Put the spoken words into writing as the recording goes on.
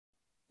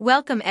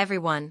Welcome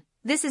everyone,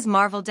 this is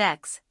Marvel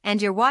Dex,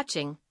 and you're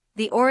watching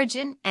The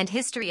Origin and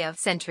History of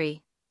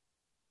Sentry.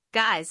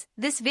 Guys,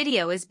 this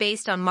video is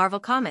based on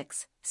Marvel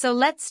Comics, so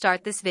let's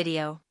start this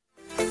video.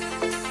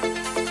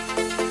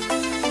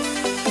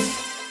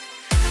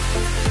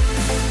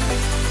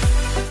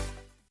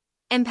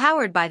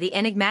 Empowered by the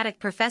enigmatic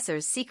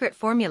professor's secret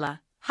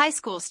formula, high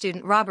school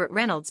student Robert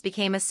Reynolds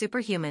became a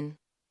superhuman.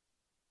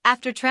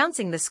 After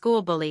trouncing the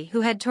school bully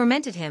who had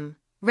tormented him,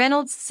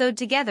 Reynolds sewed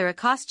together a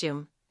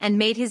costume and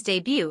made his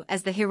debut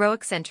as the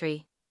heroic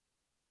Sentry.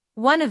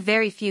 One of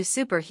very few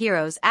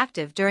superheroes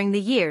active during the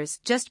years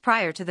just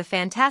prior to the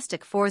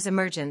Fantastic Four's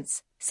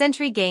emergence,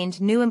 Sentry gained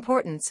new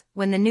importance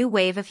when the new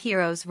wave of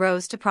heroes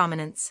rose to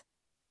prominence.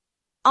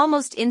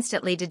 Almost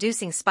instantly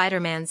deducing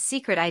Spider-Man's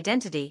secret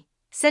identity,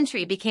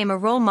 Sentry became a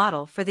role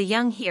model for the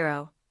young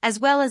hero, as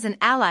well as an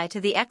ally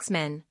to the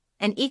X-Men,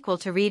 an equal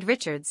to Reed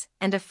Richards,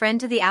 and a friend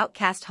to the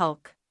outcast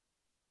Hulk.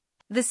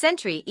 The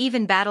Sentry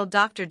even battled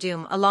Dr.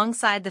 Doom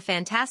alongside the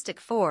Fantastic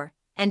Four,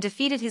 and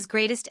defeated his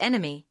greatest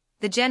enemy,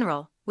 the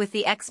General, with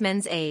the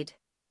X-Men's aid.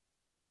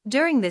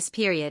 During this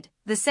period,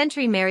 the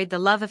Sentry married the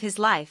love of his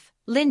life,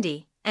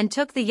 Lindy, and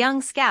took the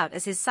young scout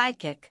as his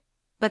sidekick,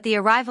 but the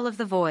arrival of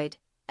the Void,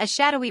 a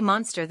shadowy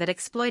monster that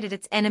exploited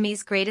its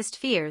enemies' greatest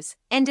fears,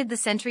 ended the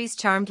Sentry's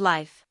charmed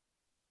life.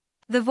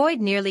 The Void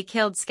nearly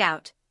killed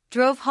Scout,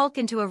 drove Hulk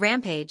into a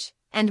rampage,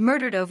 and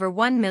murdered over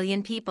 1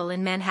 million people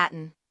in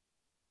Manhattan.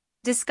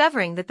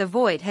 Discovering that the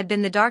Void had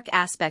been the dark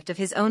aspect of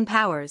his own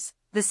powers,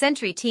 the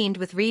Sentry teamed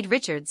with Reed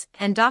Richards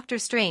and Doctor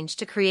Strange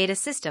to create a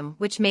system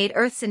which made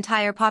Earth's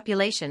entire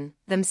population,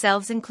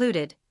 themselves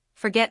included,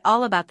 forget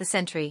all about the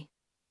Sentry.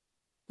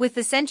 With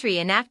the Sentry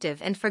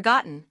inactive and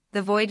forgotten,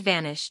 the Void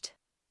vanished.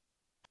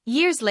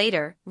 Years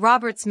later,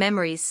 Robert's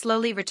memories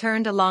slowly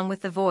returned along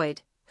with the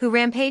Void, who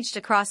rampaged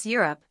across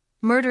Europe,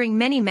 murdering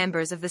many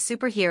members of the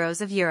superheroes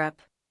of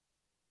Europe.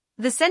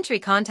 The Sentry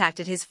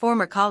contacted his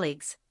former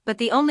colleagues, but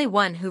the only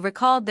one who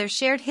recalled their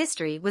shared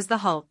history was the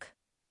Hulk.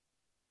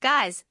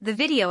 Guys, the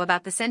video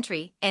about the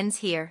Sentry ends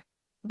here.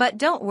 But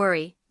don't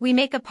worry, we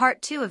make a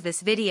part 2 of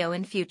this video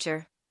in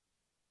future.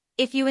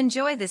 If you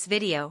enjoy this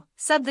video,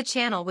 sub the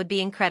channel would be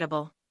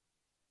incredible.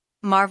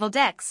 Marvel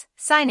Dex,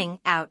 signing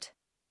out.